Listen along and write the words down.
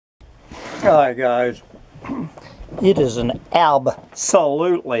Hi guys, it is an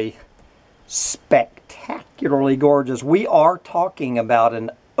absolutely spectacularly gorgeous. We are talking about an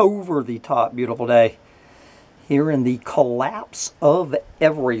over-the-top beautiful day here in the collapse of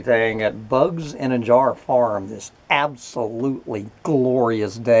everything at Bugs in a Jar Farm. This absolutely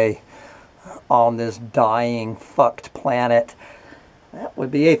glorious day on this dying fucked planet. That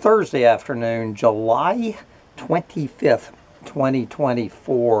would be a Thursday afternoon, July 25th.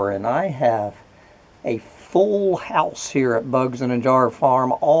 2024, and I have a full house here at Bugs in a Jar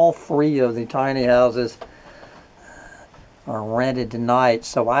Farm. All three of the tiny houses are rented tonight,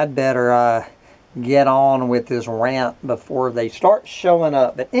 so I'd better get on with this rant before they start showing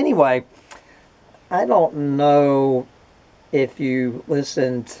up. But anyway, I don't know if you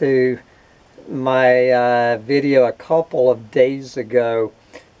listened to my video a couple of days ago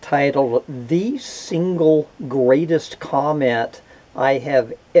titled "The Single Greatest Comment I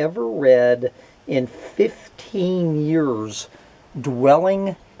Have Ever Read in 15 Years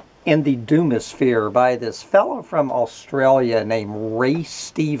Dwelling in the Doomosphere" by this fellow from Australia named Ray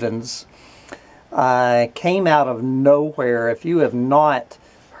Stevens. Came out of nowhere. If you have not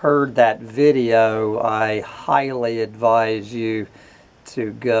heard that video, I highly advise you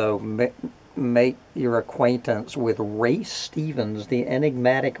to go make your acquaintance with Ray Stevens, the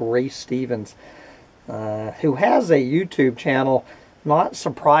enigmatic Ray Stevens, who has a YouTube channel. Not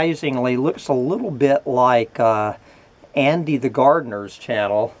surprisingly, looks a little bit like Andy the Gardener's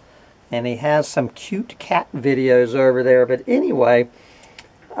channel, and he has some cute cat videos over there. But anyway,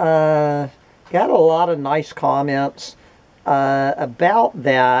 got a lot of nice comments about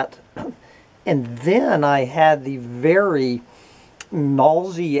that, and then I had the very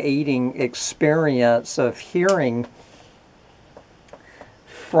nauseating experience of hearing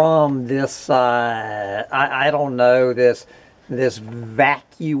from this I don't know, this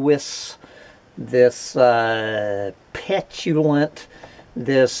vacuous, this petulant,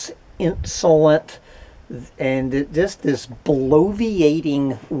 this insolent, and just this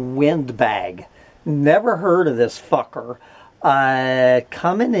bloviating windbag. Never heard of this fucker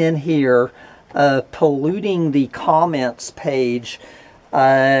coming in here, polluting the comments page.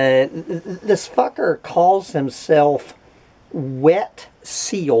 This fucker calls himself Wet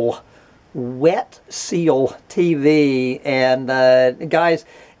Seal TV, and guys,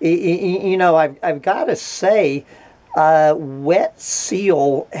 you know, I've got to say, Wet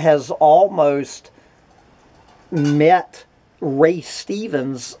Seal has almost met Ray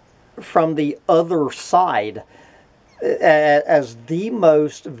Stevens from the other side, as the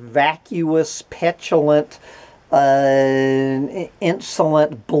most vacuous, petulant, insolent,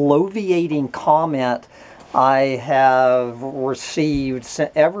 bloviating comment I have received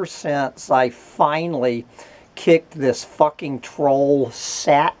ever since I finally kicked this fucking troll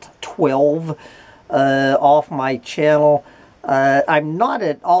Sat12 off my channel. I'm not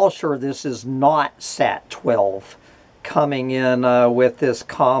at all sure this is not Sat12 coming in with this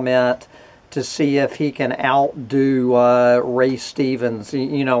comment to see if he can outdo Ray Stevens,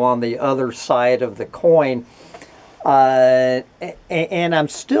 you know, on the other side of the coin. And I'm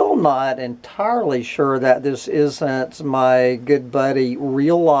still not entirely sure that this isn't my good buddy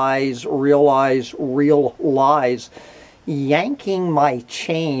Real Lies yanking my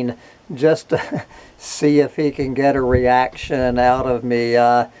chain just to see if he can get a reaction out of me.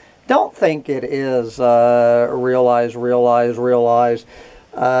 Don't think it is Real Lies.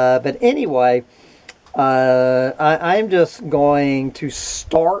 But anyway, I'm just going to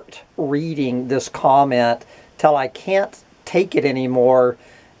start reading this comment till I can't take it anymore.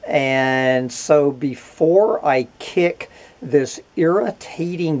 And so before I kick this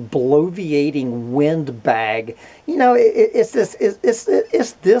irritating, bloviating windbag, you know, it's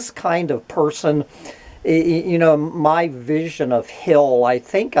this kind of person. You know, my vision of hell. I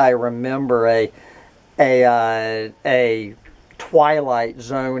think I remember a Twilight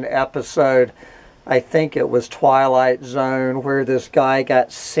Zone episode. I think it was Twilight Zone, where this guy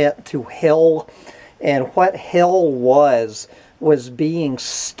got sent to hell, and what hell was being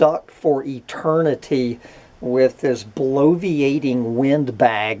stuck for eternity with this bloviating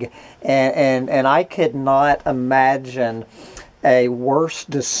windbag, and I could not imagine a worse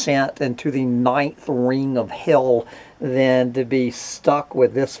descent into the 9th ring of hell than to be stuck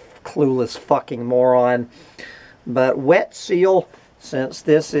with this clueless fucking moron. But Wet Seal, since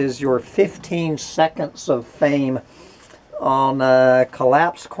this is your 15 seconds of fame on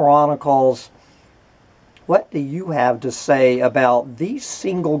Collapse Chronicles, what do you have to say about the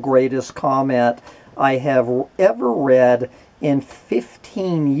single greatest comment I have ever read in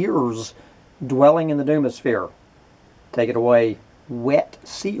 15 years dwelling in the Doomosphere? Take it away, Wet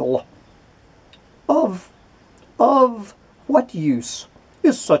Seal. Of what use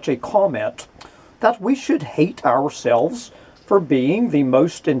is such a comment that we should hate ourselves for being the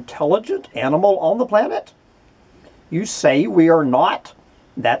most intelligent animal on the planet? You say we are not,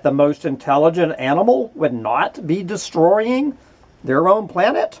 that the most intelligent animal would not be destroying their own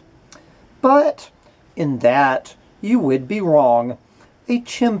planet? But in that, you would be wrong. A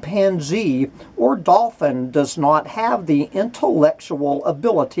chimpanzee or dolphin does not have the intellectual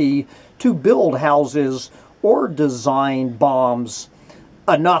ability to build houses or design bombs.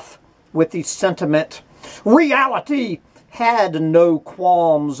 Enough with the sentiment. Reality had no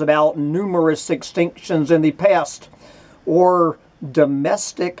qualms about numerous extinctions in the past, or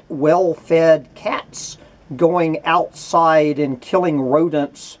domestic well-fed cats going outside and killing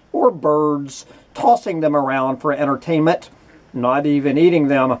rodents or birds, tossing them around for entertainment, not even eating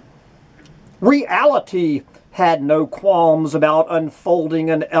them. Reality had no qualms about unfolding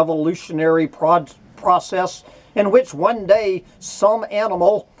an evolutionary process in which one day some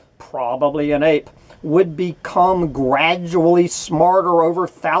animal, probably an ape, would become gradually smarter over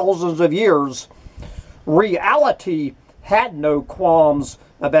thousands of years. Reality had no qualms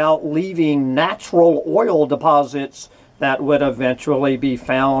about leaving natural oil deposits that would eventually be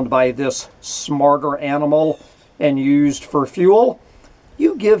found by this smarter animal and used for fuel.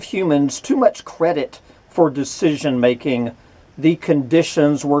 You give humans too much credit for decision making. The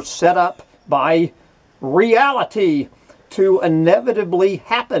conditions were set up by reality to inevitably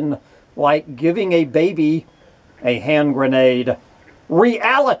happen, like giving a baby a hand grenade.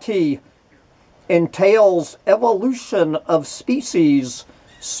 Reality entails evolution of species.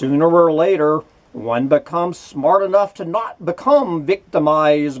 Sooner or later, one becomes smart enough to not become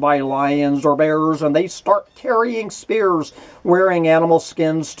victimized by lions or bears, and they start carrying spears, wearing animal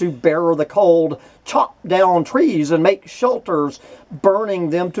skins to bear the cold, chop down trees and make shelters, burning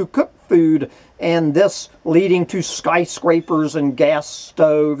them to cook food, and this leading to skyscrapers and gas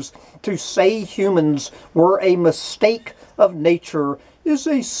stoves. To say humans were a mistake of nature is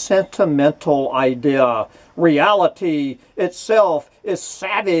a sentimental idea. Reality itself is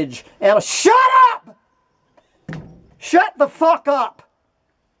savage and shut up! Shut the fuck up!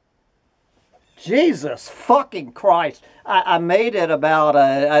 Jesus fucking Christ. I made it about,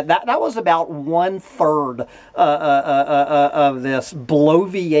 that was about 1/3 of this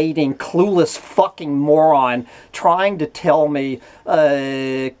bloviating, clueless fucking moron trying to tell me,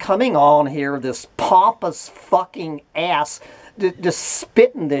 coming on here, this pompous fucking ass, just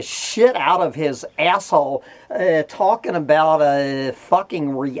spitting this shit out of his asshole, talking about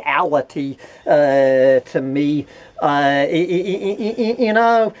fucking reality to me. You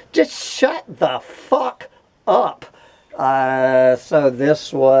know, just shut the fuck up. So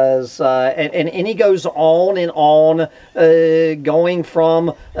this was, and he goes on and on, going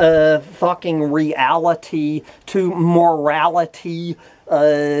from fucking reality to morality.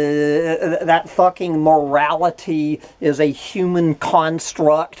 That fucking morality is a human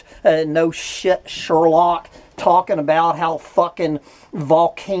construct. No shit, Sherlock, talking about how fucking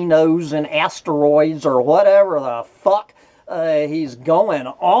volcanoes and asteroids or whatever the fuck. He's going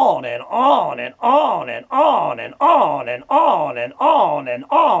on and on and on and on and on and on and on and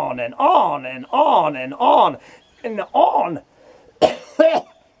on and on and on and on and on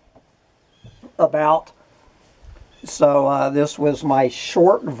about. So this was my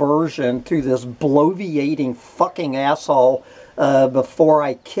short version to this bloviating fucking asshole before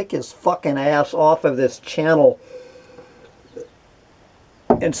I kick his fucking ass off of this channel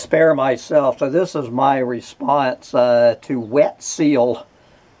and spare myself. So this is my response to Wet Seal.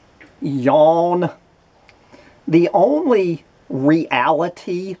 Yawn. The only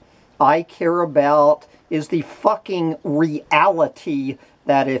reality I care about is the fucking reality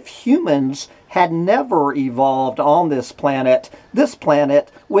that if humans had never evolved on this planet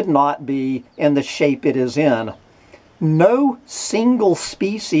would not be in the shape it is in. No single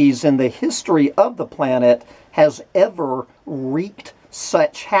species in the history of the planet has ever wreaked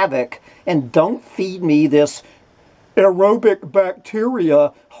such havoc. And don't feed me this aerobic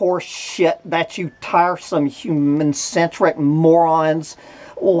bacteria horse shit that you tiresome human-centric morons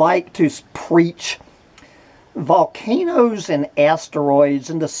like to preach. Volcanoes and asteroids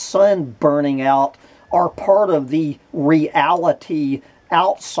and the sun burning out are part of the reality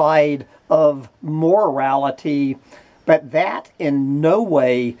outside of morality, but that in no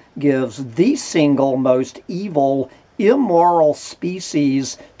way gives the single most evil, immoral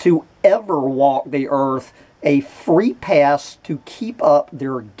species to ever walk the earth a free pass to keep up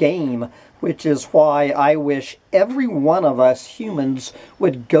their game, which is why I wish every one of us humans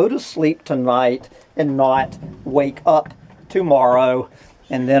would go to sleep tonight and not wake up tomorrow.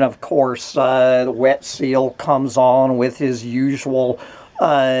 And then, of course, the Wet Seal comes on with his usual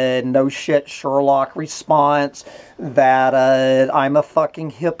no shit Sherlock response that I'm a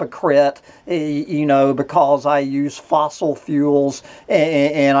fucking hypocrite, you know, because I use fossil fuels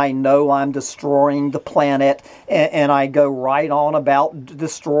and I know I'm destroying the planet, and I go right on about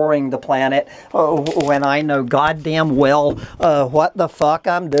destroying the planet when I know goddamn well what the fuck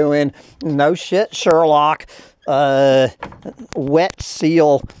I'm doing. No shit Sherlock. Wet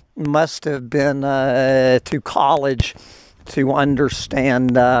Seal must have been to college to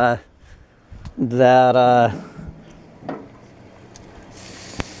understand that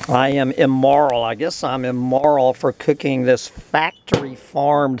I am immoral. I guess I'm immoral for cooking this factory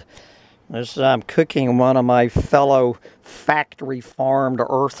farmed. I'm cooking one of my fellow factory farmed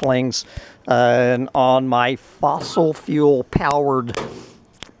earthlings on my fossil fuel powered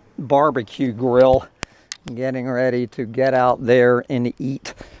barbecue grill, getting ready to get out there and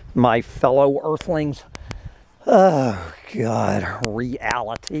eat my fellow earthlings. Oh, God,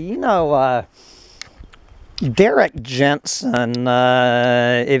 reality. You know, Derek Jensen,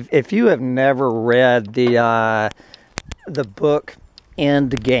 if you have never read the book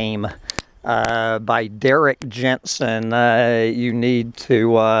Endgame by Derek Jensen, you need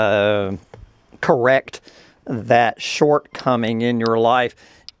to correct that shortcoming in your life.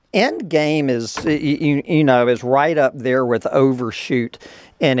 Endgame is, you know, is right up there with Overshoot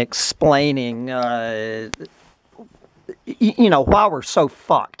in explaining, you know, why we're so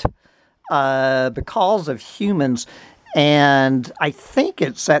fucked because of humans. And I think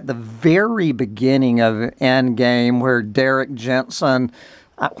it's at the very beginning of Endgame where Derek Jensen,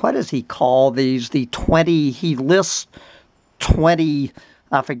 what does he call these? The 20, he lists 20,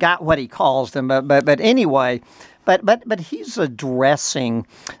 I forgot what he calls them, but anyway, but he's addressing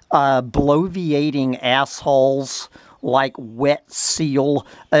bloviating assholes like Wet Seal,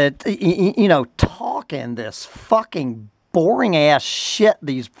 you know, talking this fucking boring ass shit,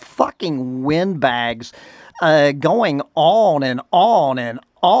 these fucking windbags, going on and on and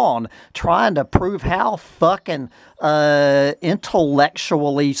on, trying to prove how fucking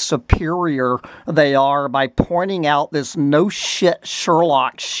intellectually superior they are by pointing out this no shit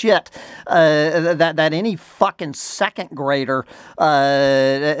Sherlock shit that any fucking second grader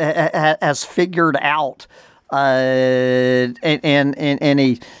has figured out. And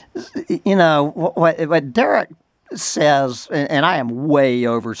he, you know, what Derek says, and I am way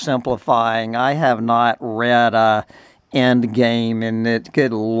oversimplifying. I have not read Endgame in it,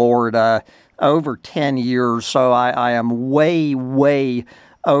 good Lord, over 10 years, so I am way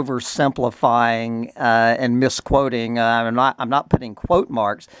oversimplifying and misquoting. I'm not putting quote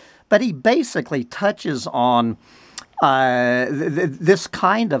marks, but he basically touches on this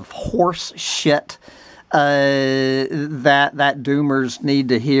kind of horse shit that doomers need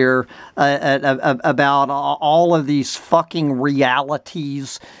to hear about all of these fucking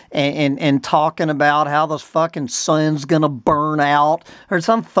realities and talking about how the fucking sun's gonna burn out or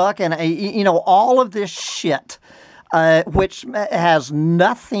some fucking, you know, all of this shit. Which has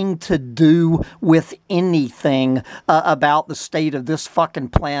nothing to do with anything about the state of this fucking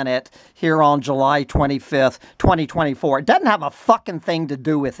planet here on July 25th, 2024. It doesn't have a fucking thing to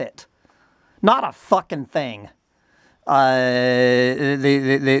do with it. Not a fucking thing.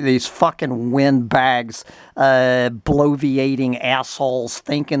 These fucking windbags, bloviating assholes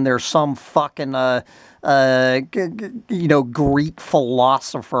thinking they're some fucking, you know, Greek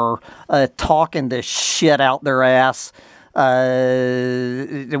philosopher talking this shit out their ass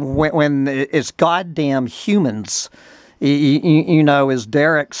when it's goddamn humans. You know, as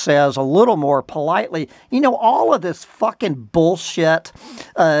Derek says a little more politely, you know, all of this fucking bullshit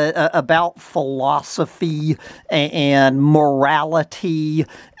about philosophy and morality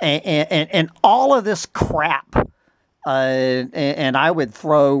and all of this crap. And I would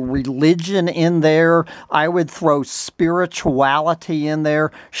throw religion in there. I would throw spirituality in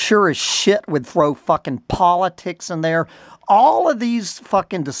there. Sure as shit would throw fucking politics in there. All of these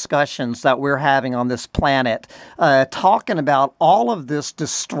fucking discussions that we're having on this planet, talking about all of this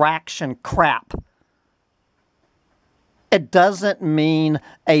distraction crap, it doesn't mean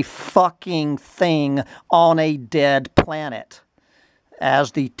a fucking thing on a dead planet.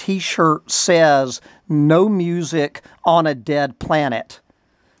 As the t-shirt says, no music on a dead planet.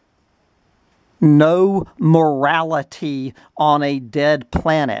 No morality on a dead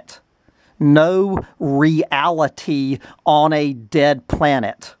planet. No reality on a dead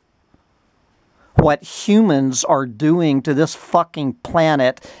planet. What humans are doing to this fucking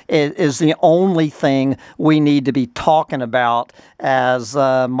planet is the only thing we need to be talking about, as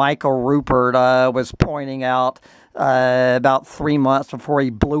Michael Rupert was pointing out about 3 months before he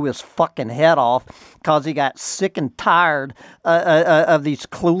blew his fucking head off because he got sick and tired of these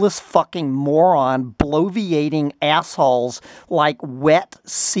clueless fucking moron bloviating assholes like Wet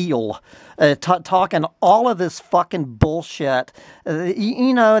Seal. Talking all of this fucking bullshit,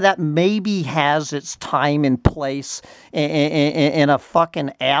 you know, that maybe has its time and place in a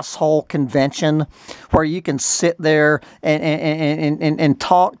fucking asshole convention where you can sit there and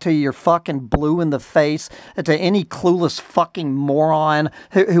talk to your fucking blue in the face to any clueless fucking moron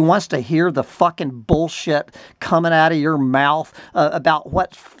who wants to hear the fucking bullshit coming out of your mouth about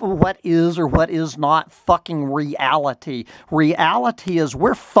what is or what is not fucking reality. Reality is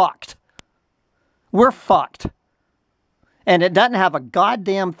we're fucked. We're fucked. And it doesn't have a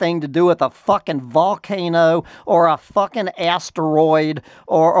goddamn thing to do with a fucking volcano or a fucking asteroid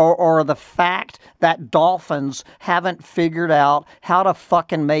or the fact that dolphins haven't figured out how to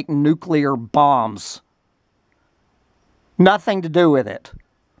fucking make nuclear bombs. Nothing to do with it.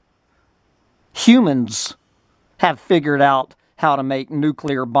 Humans have figured out how to make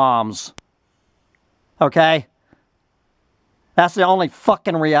nuclear bombs. Okay? That's the only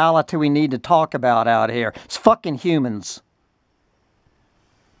fucking reality we need to talk about out here. It's fucking humans.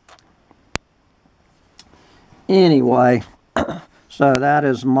 Anyway, so that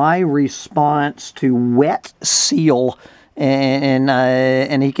is my response to Wet Seal,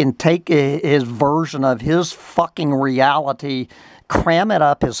 and he can take his version of his fucking reality, cram it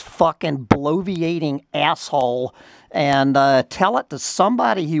up his fucking bloviating asshole, and tell it to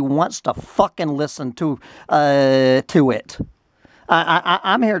somebody who wants to fucking listen to it.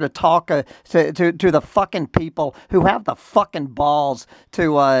 I'm here to talk to the fucking people who have the fucking balls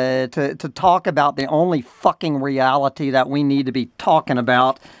to talk about the only fucking reality that we need to be talking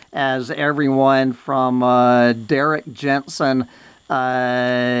about, as everyone from Derek Jensen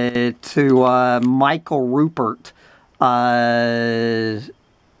to Michael Rupert had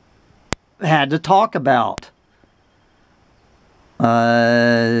to talk about.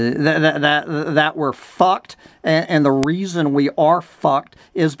 That we're fucked, and the reason we are fucked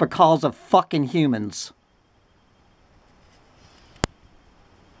is because of fucking humans.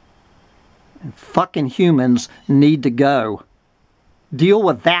 And fucking humans need to go. Deal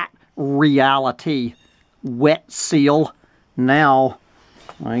with that reality, Wet Seal. Now,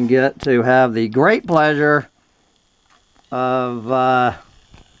 I get to have the great pleasure of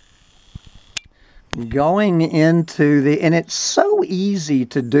going into the, and it's so easy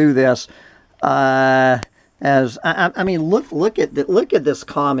to do this. I mean, look at this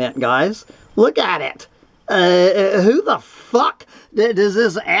comment, guys. Look at it. Who the fuck does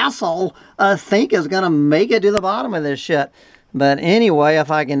this asshole think is gonna make it to the bottom of this shit? But anyway, if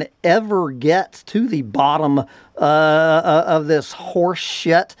I can ever get to the bottom of this horse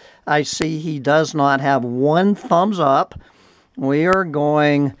shit, I see he does not have one thumbs up. We are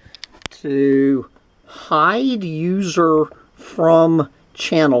going to hide user from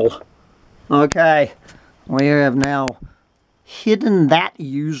channel. Okay, we have now hidden that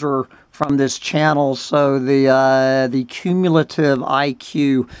user from this channel, so the cumulative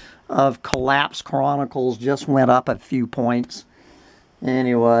IQ of Collapse Chronicles just went up a few points.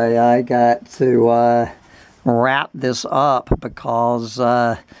 Anyway, I got to wrap this up because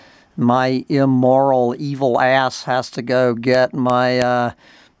my immoral, evil ass has to go get my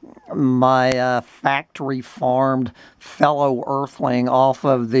factory farmed fellow earthling off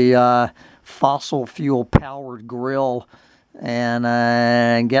of the fossil fuel powered grill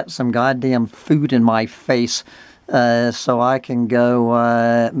and get some goddamn food in my face so I can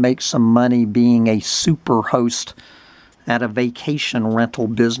go make some money being a super host at a vacation rental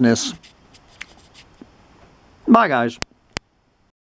business. Bye, guys.